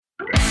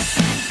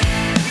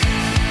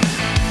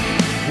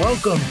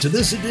Welcome to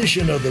this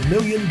edition of the $1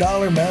 Million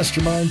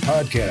Mastermind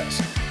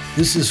Podcast.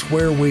 This is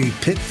where we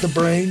pick the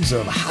brains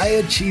of high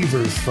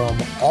achievers from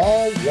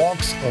all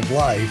walks of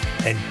life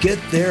and get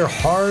their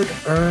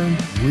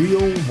hard-earned,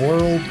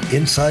 real-world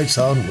insights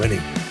on winning.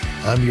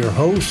 I'm your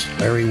host,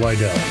 Larry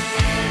Weidel.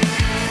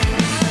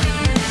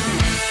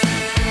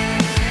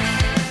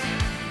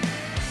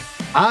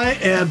 I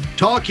am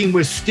talking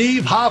with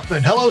Steve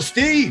Hoffman. Hello,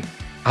 Steve.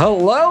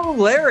 Hello,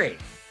 Larry.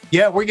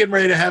 Yeah, we're getting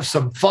ready to have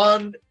some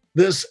fun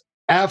this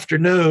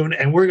afternoon,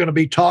 and we're going to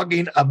be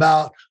talking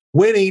about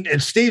winning, and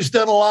Steve's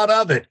done a lot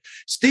of it.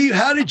 Steve,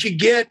 how did you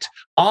get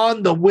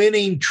on the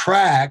winning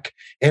track,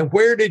 and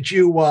where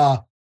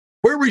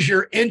was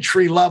your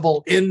entry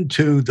level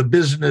into the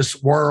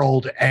business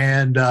world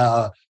and,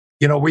 where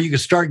you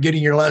could start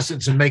getting your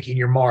lessons and making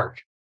your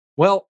mark?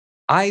 Well,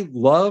 I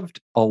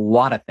loved a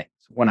lot of things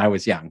when I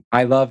was young.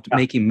 I loved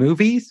making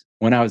movies.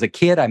 When I was a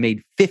kid, I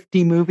made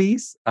 50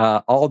 movies,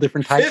 all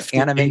different types, 50?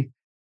 Anime.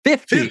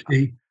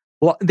 50.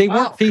 Well, they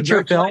weren't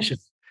feature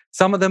films.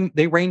 Some of them,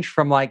 they ranged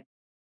from like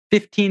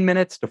 15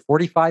 minutes to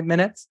 45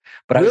 minutes.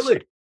 But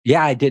really?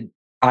 I did.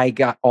 I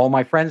got all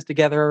my friends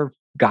together,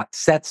 got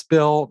sets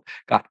built,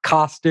 got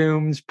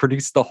costumes,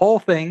 produced the whole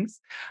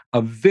things.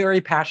 I'm very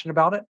passionate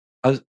about it.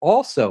 I was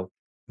also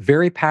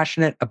very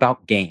passionate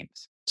about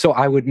games. So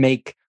I would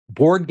make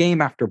board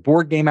game after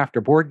board game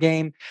after board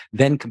game.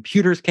 Then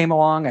computers came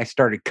along. I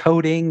started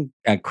coding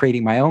and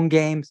creating my own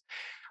games.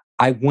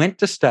 I went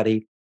to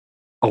study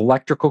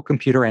electrical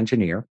computer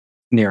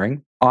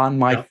engineering on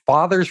my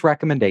father's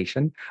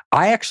recommendation.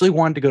 I actually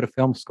wanted to go to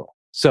film school.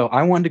 So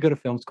I wanted to go to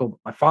film school.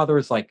 My father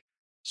was like,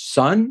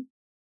 son,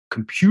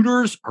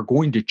 computers are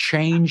going to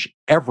change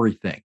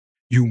everything.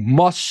 You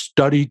must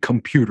study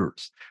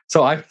computers.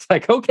 So I was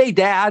like, okay,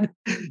 Dad.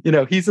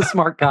 He's a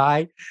smart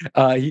guy.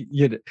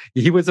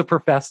 He was a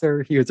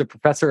professor. He was a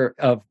professor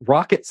of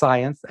rocket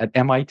science at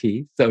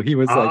MIT. So he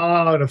was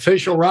an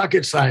official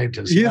rocket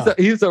scientist.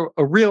 He's a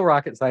real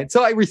rocket scientist.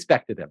 So I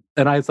respected him.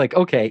 And I was like,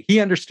 okay,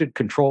 he understood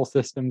control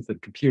systems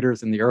and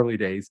computers in the early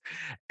days.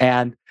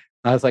 And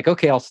I was like,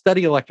 okay, I'll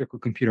study electrical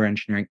computer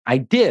engineering. I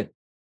did.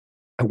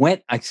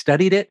 I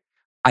studied it.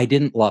 I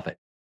didn't love it.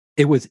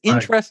 It was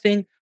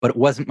interesting, but it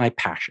wasn't my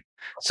passion.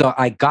 So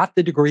I got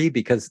the degree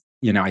because,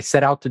 I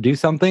set out to do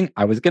something.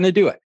 I was going to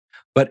do it.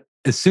 But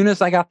as soon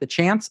as I got the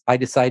chance, I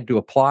decided to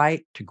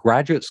apply to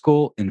graduate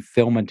school in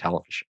film and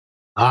television.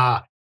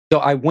 So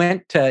I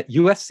went to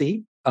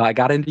USC. I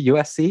got into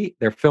USC,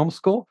 their film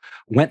school,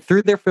 went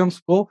through their film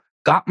school,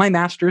 got my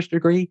master's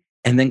degree,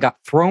 and then got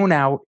thrown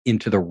out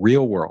into the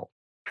real world.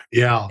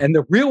 Yeah. And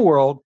the real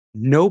world,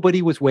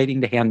 nobody was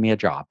waiting to hand me a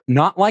job.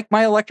 Not like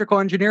my electrical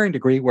engineering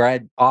degree where I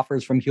had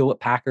offers from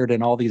Hewlett Packard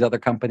and all these other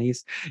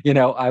companies.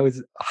 I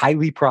was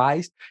highly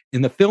prized.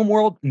 In the film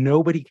world,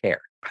 nobody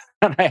cared.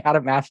 And I had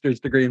a master's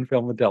degree in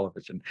film and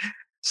television.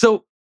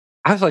 So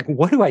I was like,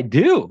 what do I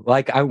do?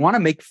 Like, I want to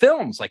make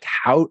films. Like,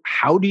 how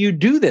do you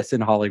do this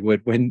in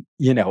Hollywood when,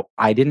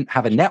 I didn't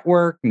have a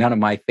network. None of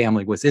my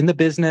family was in the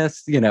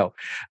business.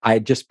 I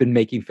had just been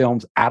making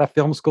films at a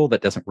film school.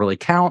 That doesn't really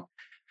count.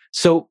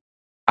 So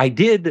I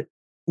did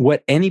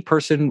what any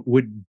person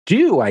would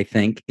do, I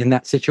think, in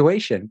that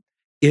situation,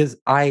 is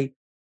I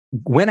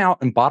went out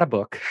and bought a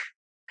book.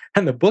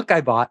 And the book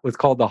I bought was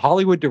called The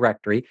Hollywood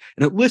Directory.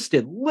 And it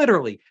listed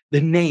literally the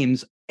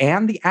names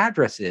and the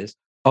addresses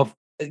of,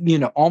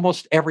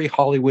 almost every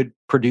Hollywood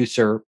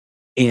producer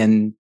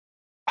in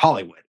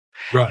Hollywood.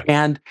 Right.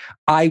 And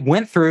I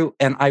went through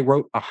and I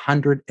wrote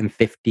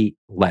 150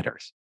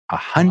 letters,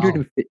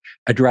 150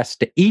 addressed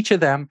to each of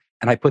them.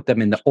 And I put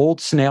them in the old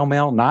snail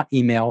mail, not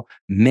email,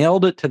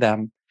 mailed it to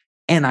them.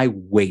 And I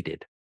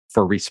waited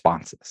for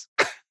responses.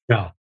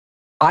 Yeah.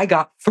 I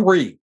got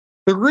three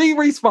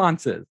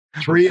responses.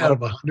 3 out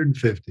of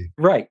 150.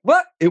 Right.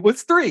 Well, it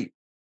was 3.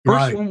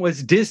 First one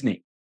was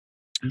Disney.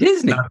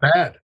 Not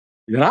bad.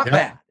 Not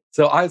bad.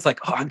 So I was like,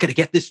 I'm going to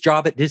get this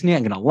job at Disney.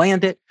 I'm going to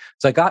land it.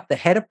 So I got the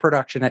head of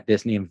production at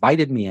Disney,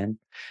 invited me in.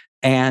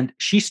 And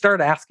she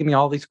started asking me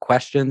all these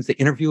questions. The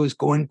interview was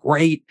going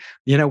great.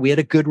 We had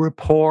a good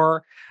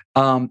rapport.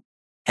 And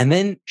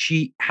then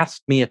she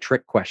asked me a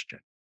trick question.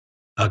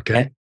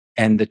 Okay.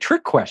 And the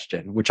trick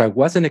question, which I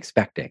wasn't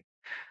expecting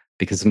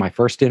because of my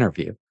first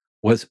interview,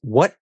 was,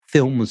 what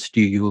films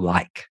do you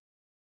like?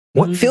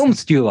 What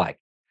films do you like?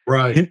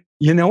 Right.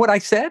 You know what I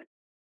said?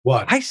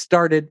 What? I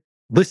started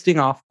listing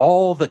off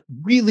all the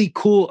really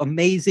cool,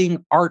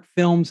 amazing art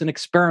films and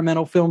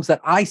experimental films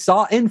that I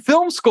saw in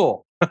film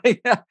school.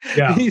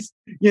 Yeah. These,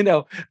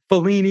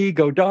 Fellini,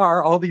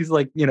 Godard, all these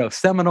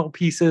seminal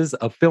pieces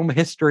of film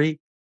history.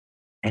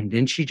 And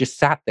then she just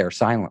sat there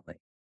silently.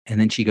 And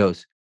then she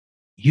goes,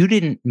 you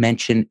didn't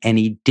mention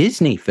any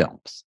Disney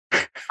films.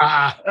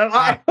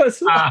 I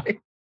was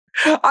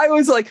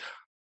like,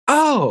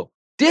 oh,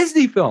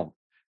 Disney film.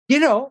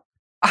 The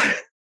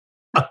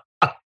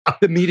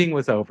meeting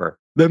was over.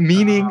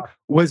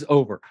 Was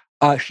over.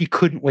 She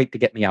couldn't wait to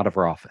get me out of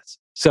her office.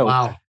 So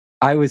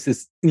I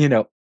was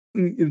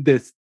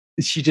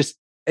she just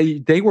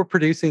they were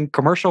producing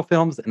commercial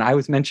films and I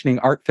was mentioning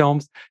art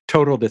films.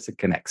 Total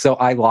disconnect. So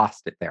I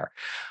lost it there.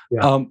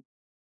 Yeah.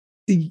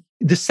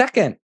 The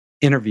second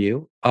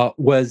interview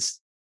was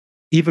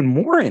even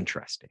more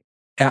interesting.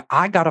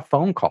 I got a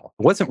phone call.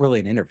 It wasn't really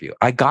an interview.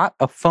 I got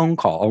a phone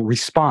call, a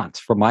response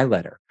from my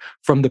letter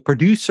from the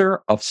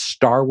producer of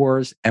Star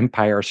Wars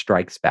Empire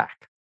Strikes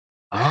Back.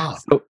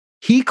 So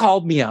he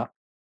called me up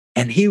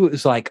and he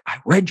was like, I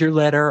read your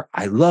letter.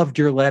 I loved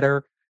your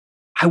letter.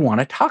 I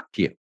want to talk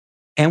to you.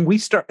 And we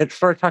started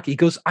talking. He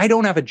goes, I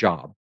don't have a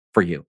job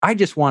for you. I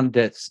just wanted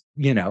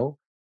to,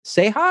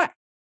 say hi.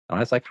 And I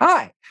was like,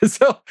 hi.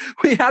 So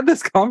we had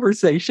this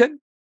conversation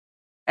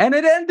and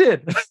it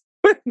ended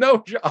with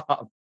no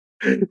job.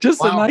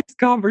 Just a nice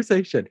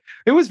conversation.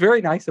 It was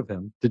very nice of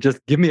him to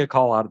just give me a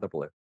call out of the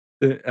blue.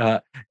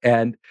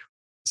 And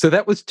so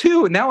that was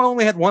two. And now I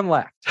only had one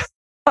left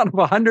out of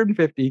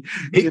 150.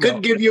 He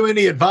couldn't give you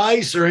any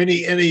advice or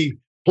any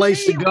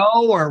place to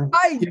go, or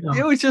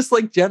it was just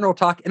like general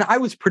talk. And I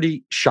was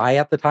pretty shy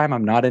at the time.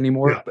 I'm not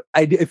anymore. But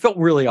it felt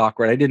really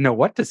awkward. I didn't know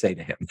what to say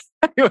to him.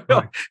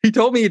 He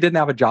told me he didn't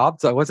have a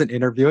job, so I wasn't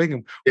interviewing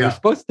him. We were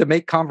supposed to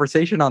make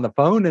conversation on the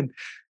phone, and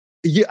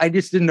I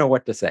just didn't know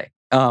what to say.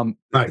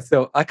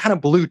 So I kind of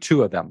blew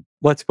two of them.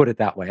 Let's put it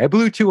that way. I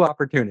blew two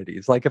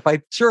opportunities. Like if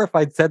I'd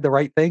said the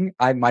right thing,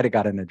 I might have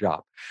gotten a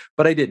job,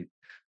 but I didn't.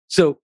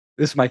 So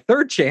this is my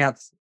third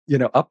chance.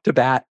 Up to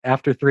bat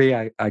after three,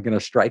 I'm going to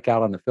strike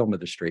out on the film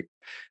industry.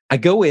 I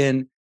go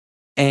in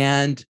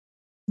and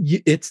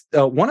it's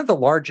one of the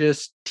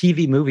largest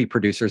TV movie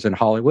producers in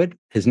Hollywood.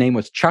 His name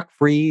was Chuck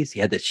Freeze. He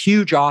had this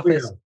huge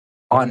office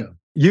on,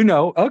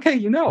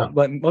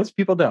 but most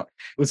people don't.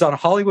 It was on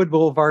Hollywood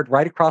Boulevard,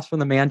 right across from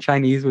the Man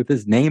Chinese with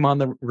his name on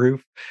the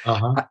roof.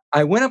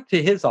 I went up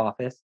to his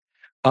office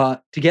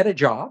to get a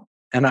job.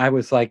 And I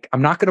was like,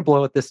 I'm not going to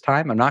blow it this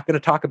time. I'm not going to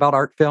talk about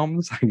art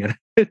films. I'm going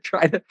to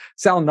try to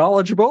sound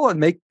knowledgeable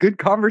and make good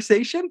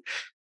conversation.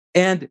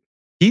 And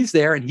he's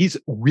there and he's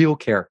a real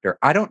character.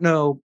 I don't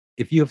know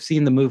if you have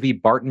seen the movie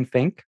Barton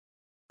Fink.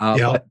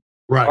 But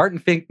Barton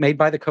Fink, made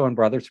by the Coen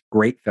brothers,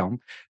 great film.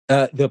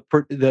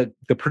 The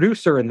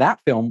producer in that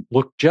film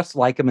looked just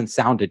like him and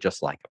sounded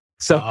just like him.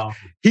 So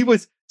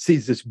he's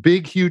this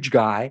big, huge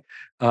guy,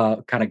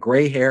 kind of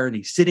gray hair, and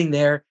he's sitting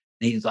there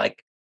and he's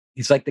like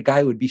the guy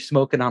who would be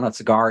smoking on a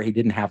cigar. He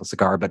didn't have a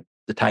cigar, but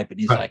the type. And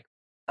he's like,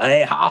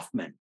 hey,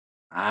 Hoffman,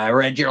 I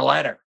read your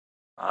letter.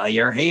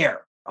 You're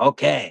here.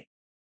 Okay.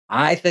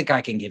 I think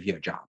I can give you a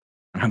job.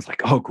 And I was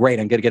like, oh, great.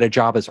 I'm going to get a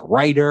job as a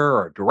writer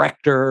or a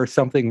director or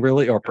something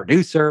really, or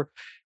producer.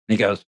 And he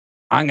goes,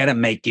 I'm going to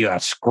make you a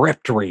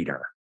script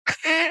reader.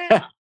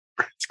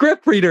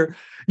 Script reader.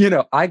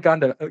 I'd gone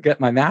to get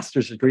my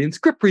master's degree, and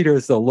script reader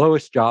is the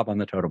lowest job on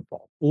the totem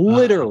pole.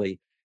 Literally,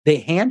 they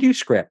hand you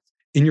scripts.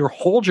 And your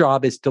whole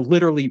job is to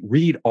literally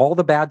read all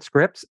the bad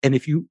scripts. And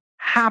if you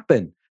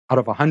happen out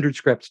of 100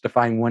 scripts to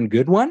find one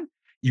good one,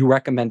 you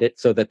recommend it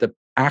so that the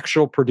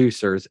actual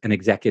producers and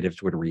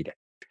executives would read it.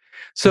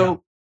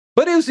 So,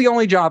 but it was the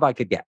only job I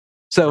could get.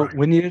 So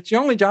when it's the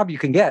only job you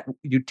can get,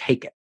 you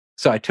take it.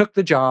 So I took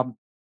the job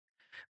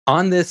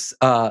on this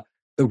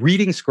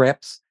reading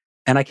scripts,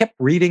 and I kept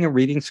reading and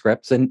reading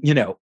scripts. And,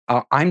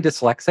 I'm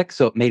dyslexic,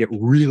 so it made it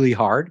really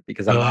hard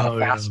because I'm not a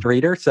fast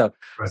reader. So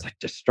it's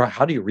like,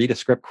 how do you read a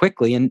script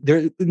quickly? And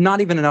there's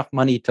not even enough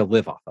money to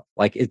live off of.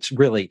 Like, it's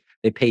really,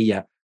 they pay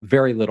you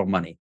very little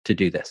money to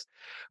do this.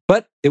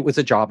 But it was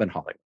a job in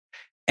Hollywood.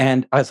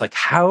 And I was like,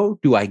 how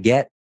do I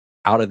get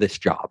out of this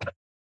job?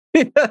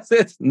 Because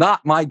it's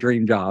not my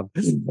dream job.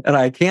 And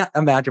I can't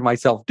imagine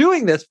myself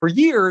doing this for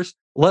years,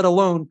 let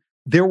alone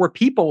there were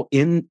people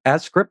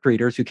as script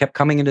readers who kept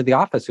coming into the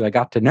office who I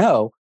got to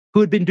know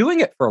who had been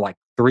doing it for like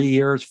 3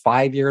 years,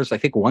 5 years. I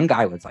think one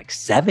guy was like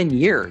 7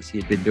 years he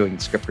had been doing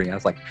script reading. I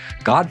was like,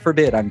 God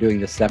forbid I'm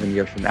doing this 7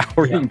 years from now,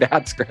 reading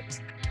bad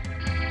scripts.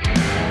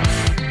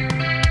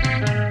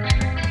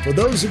 For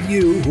those of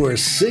you who are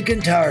sick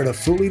and tired of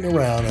fooling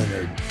around and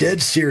are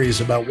dead serious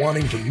about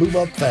wanting to move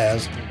up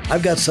fast,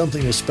 I've got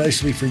something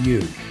especially for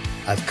you.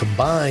 I've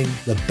combined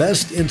the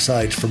best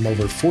insights from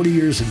over 40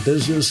 years in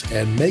business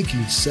and making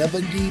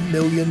 $70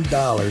 million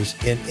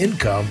in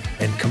income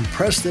and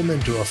compressed them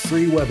into a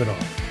free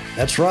webinar.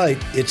 That's right,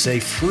 it's a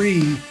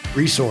free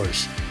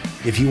resource.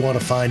 If you want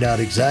to find out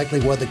exactly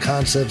what the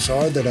concepts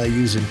are that I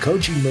use in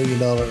coaching $1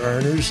 million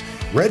earners,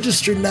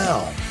 register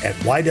now at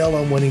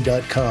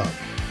WeidelOnWinning.com.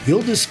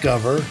 You'll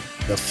discover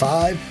the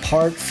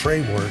 5-part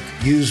framework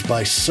used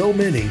by so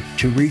many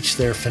to reach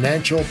their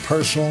financial,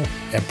 personal,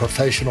 and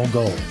professional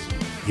goals.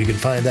 You can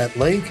find that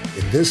link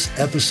in this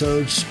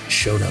episode's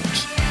show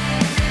notes.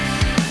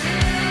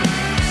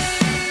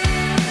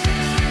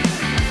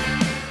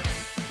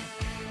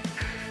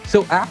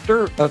 So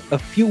after a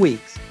few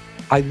weeks,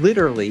 I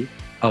literally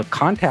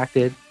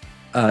contacted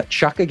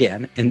Chuck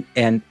again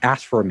and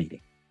asked for a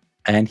meeting.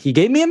 And he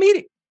gave me a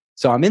meeting.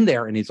 So I'm in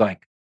there and he's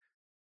like,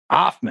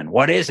 Hoffman,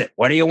 what is it?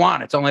 What do you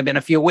want? It's only been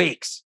a few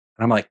weeks.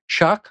 And I'm like,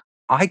 Chuck,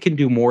 I can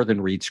do more than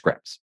read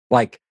scripts.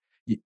 Like,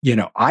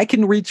 I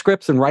can read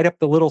scripts and write up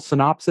the little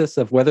synopsis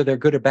of whether they're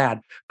good or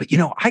bad, but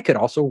I could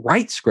also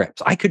write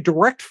scripts. I could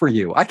direct for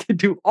you. I could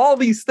do all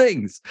these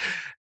things.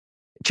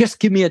 Just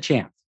give me a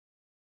chance.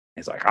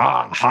 He's like,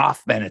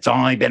 Hoffman, it's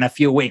only been a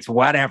few weeks,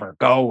 whatever,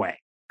 go away.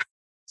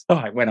 So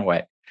I went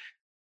away.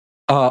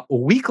 A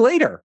week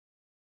later,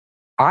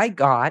 I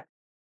got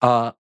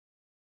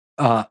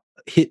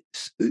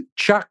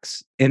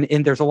Chuck's,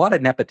 and there's a lot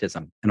of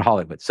nepotism in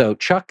Hollywood. So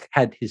Chuck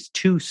had his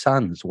two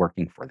sons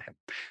working for him.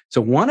 So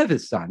one of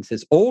his sons,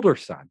 his older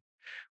son,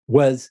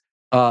 was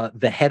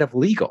the head of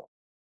legal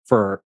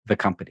for the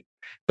company,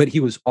 but he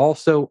was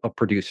also a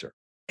producer.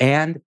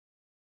 And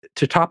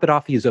to top it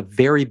off, he is a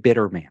very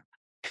bitter man.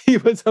 He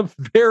was a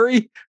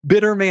very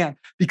bitter man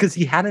because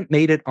he hadn't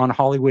made it on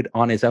Hollywood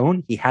on his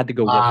own. He had to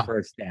go work for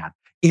his dad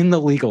in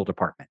the legal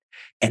department.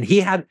 And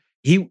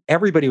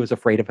everybody was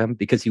afraid of him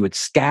because he would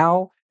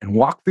scowl and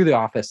walk through the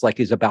office like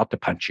he's about to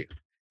punch you.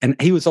 And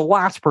he was the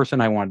last person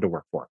I wanted to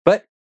work for.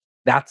 But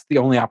that's the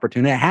only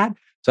opportunity I had.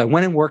 So I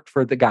went and worked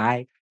for the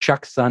guy,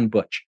 Chuck's son,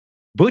 Butch.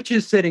 Butch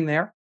is sitting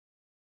there,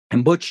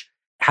 and Butch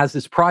has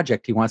this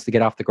project he wants to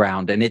get off the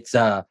ground. And it's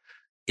a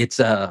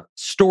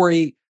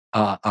story,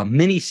 a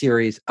mini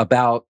series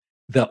about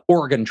the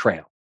Oregon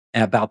Trail,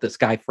 and about this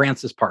guy,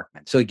 Francis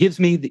Parkman. So he gives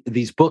me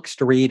these books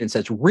to read and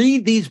says,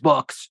 read these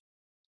books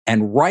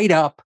and write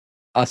up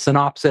a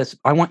synopsis.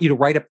 I want you to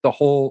write up the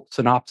whole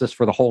synopsis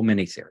for the whole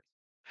miniseries.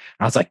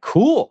 And I was like,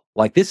 cool.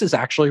 Like, this is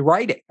actually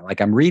writing.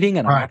 Like, I'm reading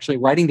and I'm actually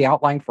writing the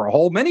outline for a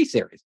whole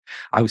miniseries.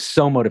 I was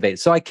so motivated.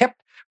 So I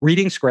kept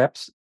reading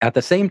scripts at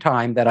the same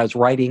time that I was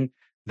writing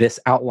this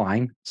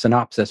outline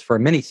synopsis for a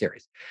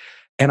miniseries.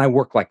 And I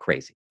worked like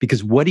crazy,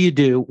 because what do you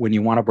do when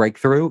you want to break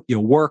through? You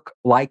work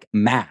like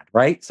mad,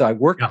 right? So I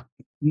worked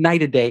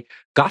night and day,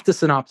 got the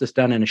synopsis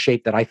done in a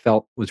shape that I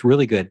felt was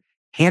really good,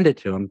 handed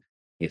to him.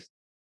 He's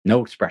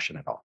no expression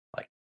at all.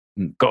 Like,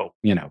 go,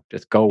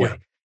 just go away.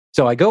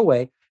 So I go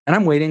away and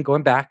I'm waiting,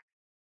 going back.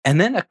 And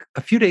then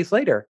a few days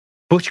later,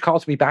 Butch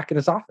calls me back in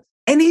his office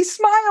and he's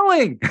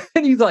smiling.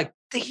 And he's like,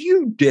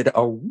 you did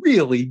a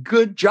really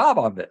good job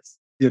on this.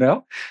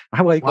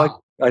 I'm like,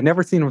 I've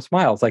never seen him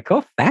smile. I was like,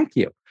 oh, thank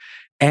you.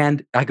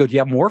 And I go, do you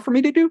have more for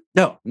me to do?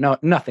 No,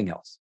 nothing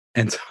else.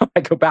 And so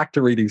I go back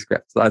to reading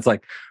scripts. I was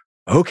like,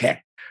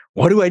 okay,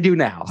 what do I do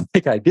now?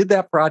 Like, I did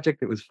that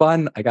project. It was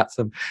fun. I got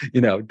some,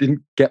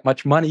 didn't get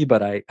much money,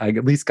 but I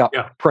at least got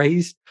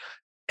praised.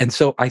 And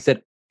so I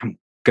said, I'm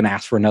going to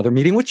ask for another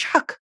meeting with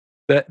Chuck,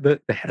 the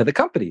head of the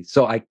company.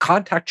 So I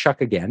contact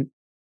Chuck again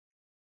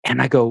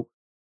and I go,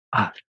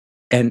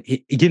 and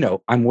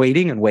I'm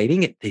waiting and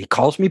waiting. He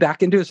calls me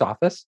back into his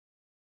office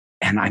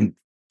and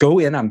go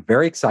in. I'm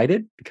very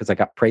excited because I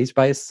got praised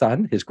by his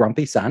son, his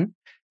grumpy son.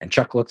 And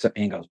Chuck looks at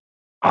me and goes,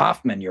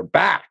 Hoffman, you're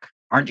back.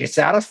 Aren't you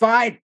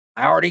satisfied?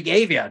 I already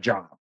gave you a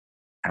job.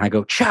 And I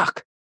go,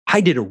 Chuck,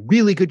 I did a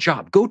really good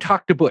job. Go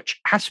talk to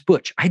Butch. Ask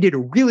Butch. I did a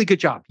really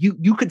good job.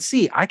 You could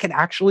see I can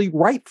actually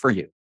write for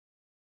you.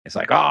 It's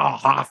like, oh,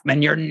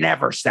 Hoffman, you're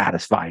never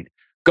satisfied.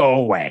 Go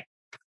away.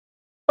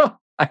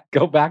 I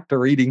go back to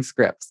reading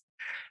scripts.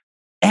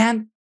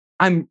 And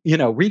I'm,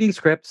 reading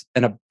scripts,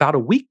 and about a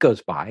week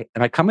goes by,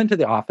 and I come into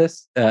the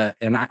office and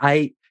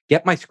I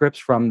get my scripts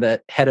from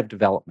the head of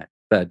development,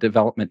 the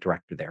development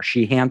director there.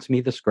 She hands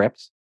me the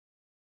scripts,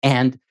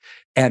 and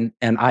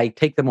I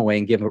take them away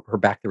and give her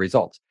back the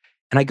results.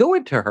 And I go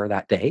into her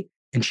that day,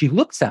 and she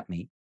looks at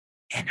me,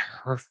 and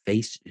her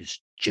face is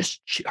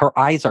her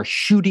eyes are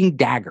shooting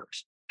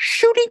daggers.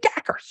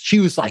 She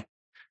was like,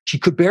 she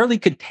could barely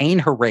contain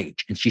her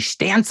rage, and she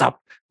stands up,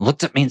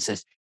 looks at me, and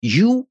says,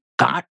 "You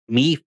got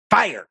me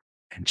fired."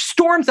 And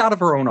storms out of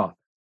her own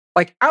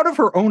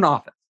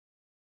office,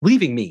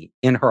 leaving me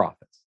in her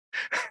office.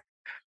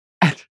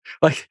 And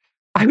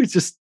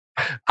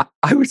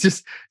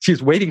she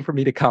was waiting for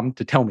me to come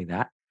to tell me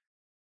that.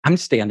 I'm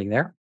standing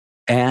there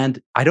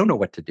and I don't know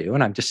what to do.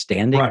 And I'm just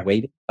standing and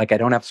waiting. Like, I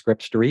don't have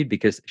scripts to read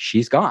because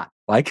she's gone.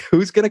 Like,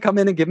 who's going to come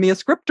in and give me a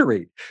script to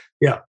read?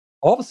 Yeah.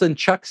 All of a sudden,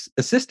 Chuck's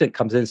assistant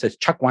comes in and says,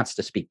 Chuck wants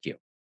to speak to you.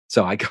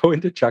 So I go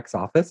into Chuck's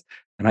office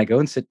and I go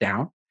and sit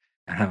down.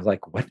 And I was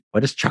like, what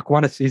does Chuck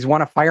want to see? Does he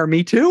want to fire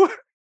me too?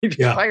 He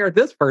just fired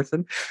this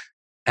person.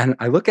 And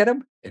I look at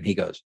him and he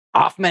goes,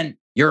 Hoffman,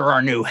 you're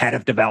our new head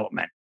of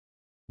development.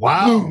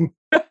 Wow.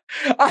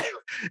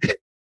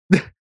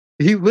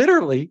 He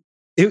literally,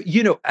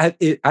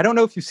 I don't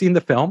know if you've seen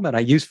the film, and I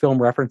use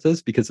film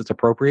references because it's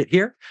appropriate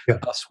here. Yeah.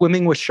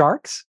 Swimming with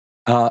Sharks,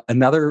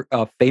 another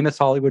famous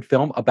Hollywood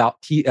film about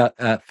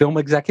film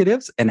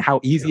executives and how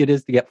easy it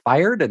is to get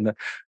fired. And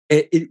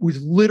it was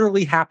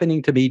literally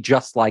happening to me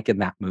just like in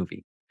that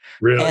movie.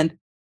 Really? And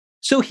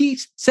so he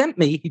sent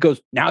me, he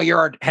goes, now you're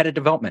our head of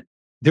development.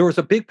 There was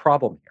a big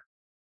problem here.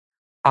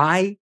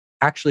 I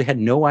actually had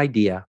no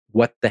idea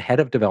what the head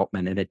of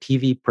development in a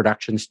TV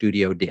production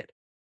studio did.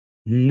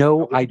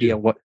 No idea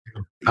what.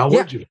 How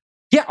would you?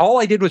 Yeah, all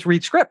I did was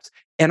read scripts,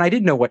 and I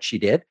didn't know what she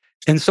did.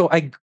 And so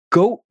I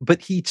go,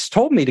 but he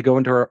told me to go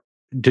into her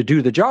to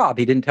do the job.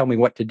 He didn't tell me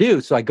what to do.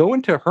 So I go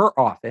into her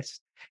office,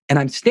 and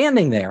I'm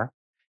standing there,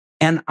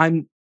 and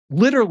I'm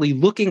literally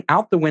looking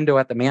out the window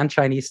at the Man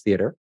Chinese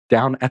Theater,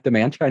 down at the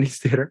Man Chinese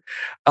Theater.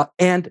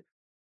 And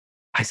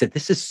I said,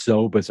 this is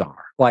so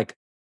bizarre. Like,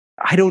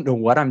 I don't know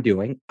what I'm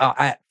doing.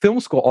 At film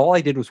school, all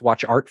I did was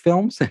watch art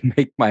films and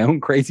make my own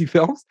crazy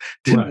films.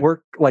 Didn't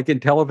work like in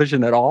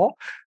television at all.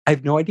 I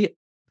have no idea.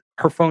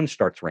 Her phone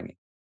starts ringing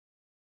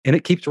and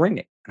it keeps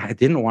ringing. I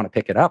didn't want to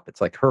pick it up.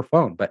 It's like her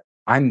phone, but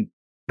I'm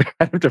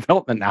head of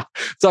development now.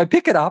 So I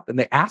pick it up and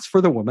they ask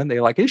for the woman.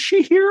 They're like, is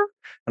she here?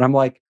 And I'm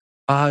like,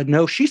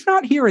 no, she's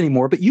not here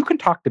anymore, but you can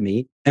talk to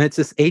me. And it's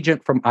this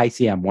agent from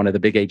ICM, one of the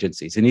big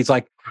agencies. And he's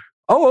like,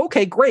 oh,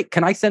 okay, great.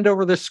 Can I send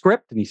over this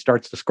script? And he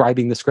starts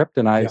describing the script.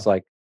 And I was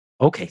like,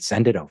 okay,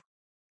 send it over.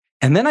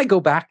 And then I go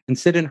back and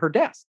sit in her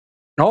desk.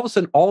 And all of a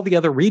sudden, all the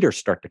other readers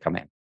start to come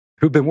in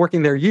who've been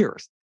working there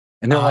years.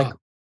 And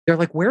they're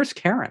like, where's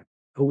Karen?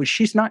 Oh,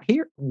 she's not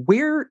here.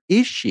 Where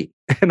is she?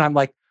 And I'm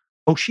like,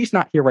 oh, she's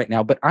not here right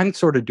now, but I'm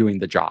sort of doing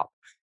the job.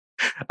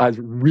 I was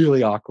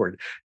really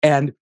awkward.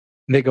 And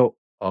they go,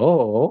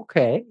 oh,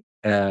 okay.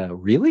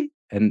 Really?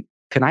 And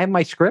can I have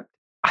my script?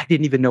 I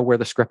didn't even know where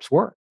the scripts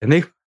were. And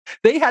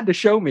they had to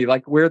show me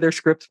like where their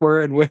scripts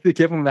were and where to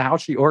give them how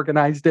she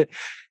organized it.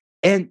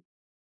 And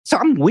so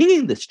I'm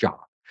winging this job.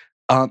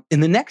 And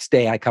the next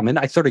day I come in,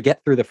 I sort of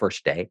get through the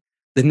first day.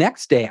 The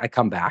next day I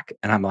come back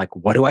and I'm like,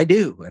 what do I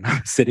do? And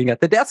I'm sitting at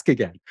the desk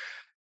again.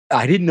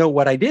 I didn't know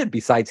what I did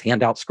besides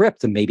hand out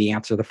scripts and maybe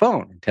answer the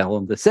phone and tell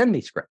them to send me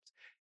scripts.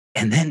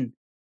 And then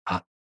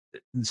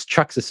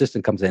Chuck's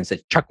assistant comes in and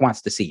says, Chuck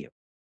wants to see you.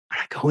 And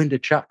I go into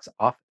Chuck's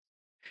office.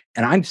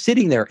 And I'm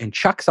sitting there in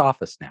Chuck's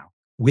office now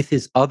with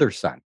his other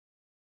son,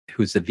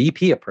 who's the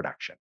VP of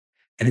production.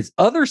 And his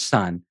other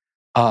son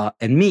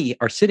and me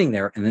are sitting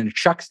there, and then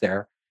Chuck's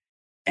there.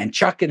 And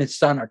Chuck and his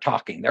son are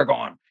talking.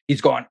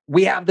 He's going,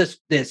 we have this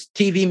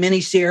TV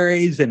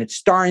miniseries and it's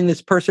starring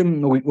this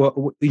person,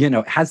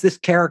 has this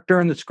character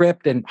in the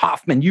script. And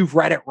Hoffman, you've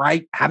read it,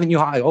 right? Haven't you?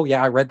 Oh,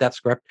 yeah, I read that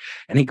script.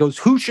 And he goes,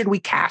 who should we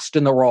cast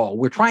in the role?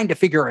 We're trying to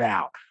figure it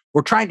out.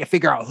 We're trying to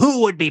figure out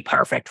who would be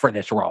perfect for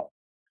this role.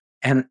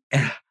 And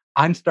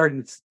I'm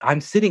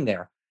sitting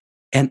there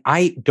and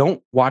I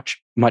don't watch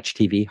much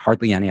TV,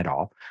 hardly any at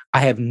all.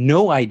 I have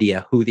no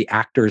idea who the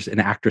actors and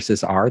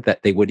actresses are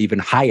that they would even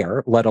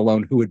hire, let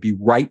alone who would be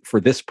right for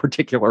this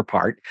particular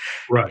part.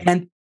 Right.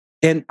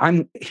 And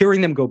I'm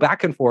hearing them go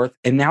back and forth.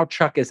 And now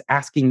Chuck is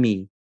asking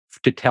me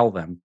to tell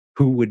them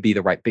who would be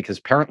the right, because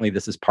apparently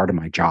this is part of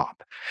my job.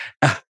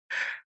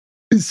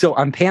 So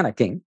I'm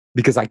panicking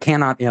because I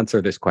cannot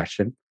answer this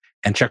question.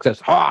 And Chuck says,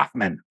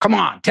 Hoffman, come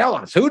on, tell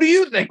us, who do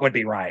you think would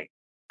be right?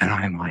 And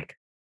I'm like,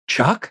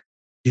 Chuck,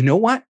 you know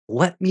what?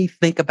 Let me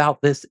think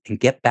about this and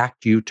get back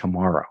to you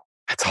tomorrow.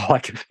 That's all I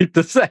can think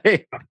to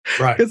say.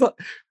 Right.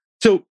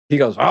 So he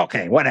goes,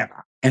 okay,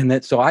 whatever. And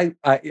then so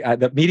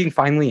the meeting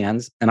finally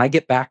ends and I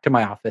get back to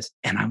my office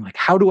and I'm like,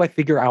 how do I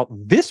figure out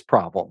this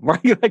problem?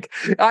 Right? Like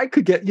I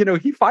could get,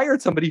 he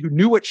fired somebody who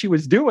knew what she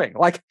was doing.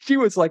 Like she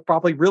was like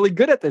probably really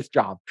good at this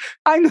job.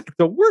 I'm like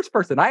the worst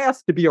person. I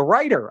asked to be a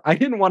writer. I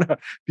didn't want to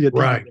be a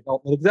TV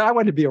development exec. I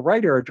wanted to be a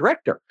writer or a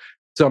director.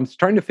 So I'm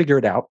trying to figure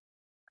it out.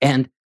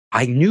 And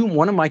I knew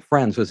one of my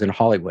friends was in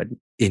Hollywood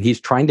and he's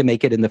trying to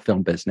make it in the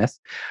film business.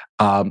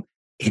 And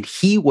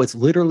he was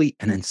literally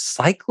an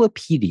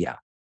encyclopedia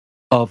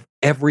of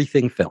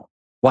everything film.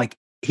 Like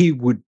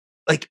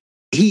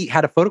he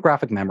had a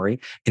photographic memory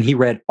and he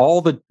read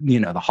all the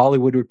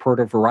Hollywood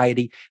Reporter,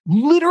 Variety,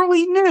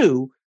 literally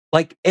knew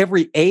like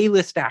every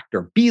A-list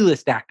actor,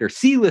 B-list actor,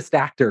 C-list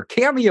actor,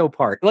 cameo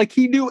part. Like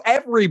he knew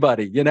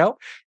everybody,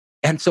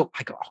 And so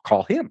I go, I'll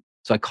call him.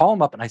 So I call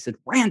him up and I said,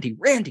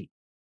 Randy,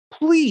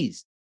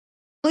 please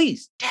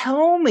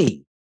tell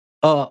me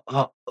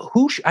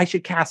who I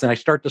should cast. And I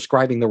start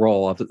describing the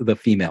role of the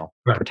female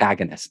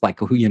protagonist, like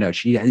who,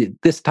 she,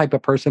 this type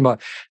of person. And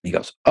he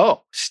goes,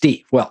 oh,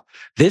 Steve, well,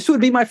 this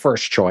would be my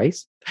first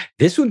choice.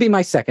 This would be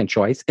my second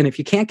choice. And if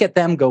you can't get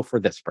them, go for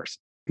this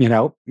person,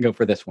 go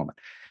for this woman.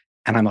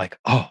 And I'm like,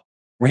 oh,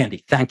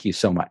 Randy, thank you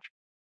so much.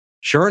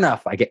 Sure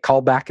enough, I get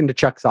called back into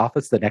Chuck's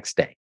office the next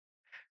day.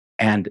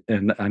 And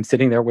I'm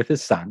sitting there with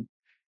his son.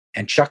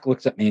 And Chuck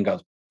looks at me and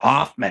goes,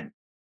 Hoffman,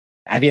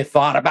 have you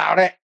thought about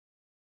it?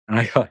 And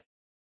I go,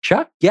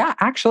 Chuck, yeah,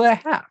 actually I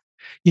have.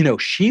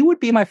 She would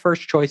be my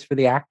first choice for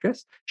the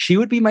actress. She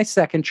would be my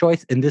second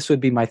choice. And this would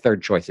be my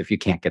third choice if you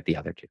can't get the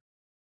other two.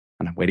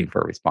 And I'm waiting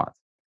for a response.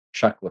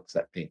 Chuck looks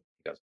at me.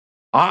 He goes,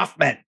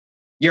 Hoffman,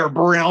 you're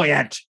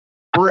brilliant.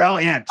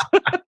 Brilliant.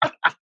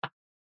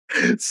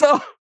 So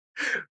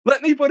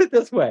let me put it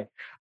this way.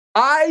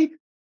 I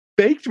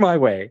baked my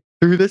way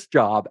through this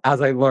job as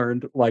I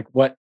learned like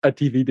what a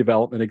TV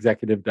development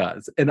executive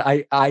does. And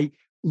I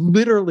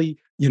literally,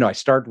 I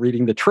started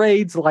reading the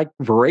trades like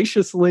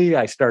voraciously.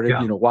 I started,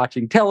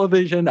 watching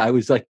television. I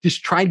was like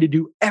just trying to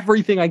do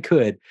everything I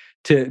could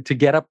to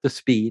get up to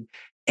speed.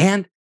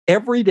 And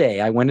every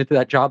day I went into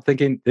that job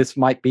thinking this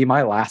might be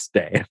my last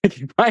day.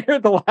 If I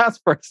hired the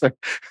last person,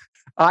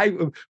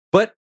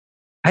 but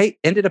I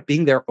ended up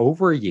being there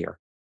over a year.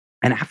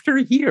 And after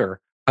a year,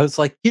 I was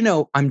like,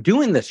 I'm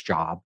doing this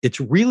job. It's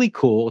really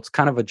cool. It's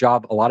kind of a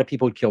job a lot of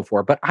people would kill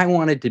for, but I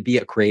wanted to be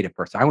a creative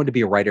person. I wanted to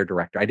be a writer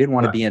director. I didn't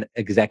want to be an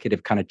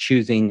executive kind of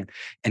choosing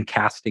and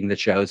casting the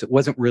shows. It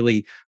wasn't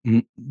really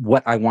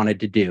what I wanted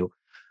to do.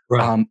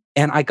 Right.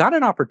 And I got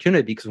an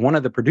opportunity because one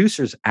of the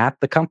producers at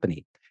the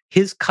company,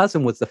 his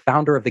cousin was the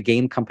founder of the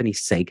game company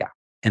Sega.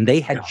 And they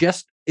had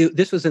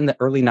this was in the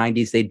early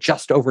 90s. They'd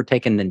just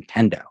overtaken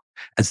Nintendo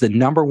as the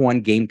number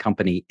one game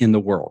company in the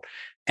world.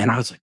 And I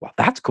was like, well,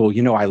 that's cool.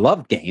 I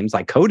love games.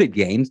 I coded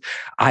games.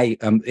 I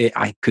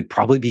could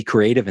probably be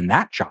creative in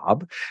that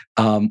job,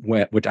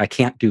 which I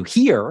can't do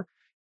here.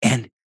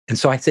 And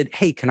so I said,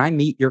 hey, can I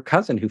meet your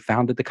cousin who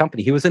founded the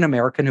company? He was an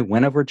American who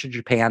went over to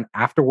Japan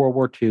after World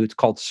War II. It's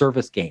called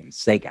Service Games,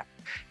 Sega.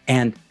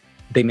 And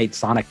they made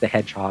Sonic the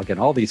Hedgehog and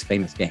all these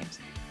famous games.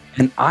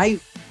 And I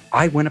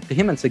went up to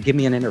him and said, give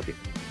me an interview.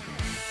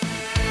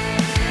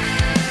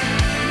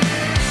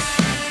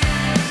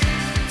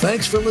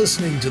 Thanks for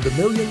listening to the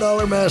 $1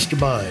 Million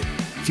Mastermind.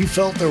 If you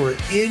felt there were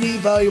any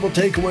valuable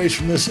takeaways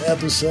from this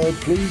episode,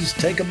 please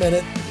take a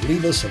minute and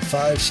leave us a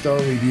 5-star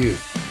review.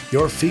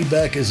 Your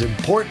feedback is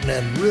important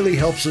and really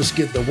helps us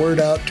get the word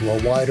out to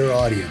a wider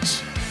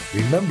audience.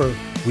 Remember,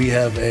 we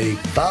have a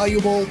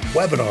valuable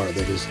webinar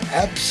that is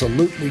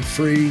absolutely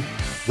free.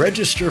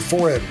 Register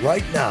for it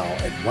right now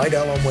at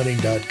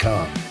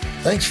whitealumwinning.com.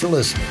 Thanks for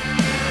listening.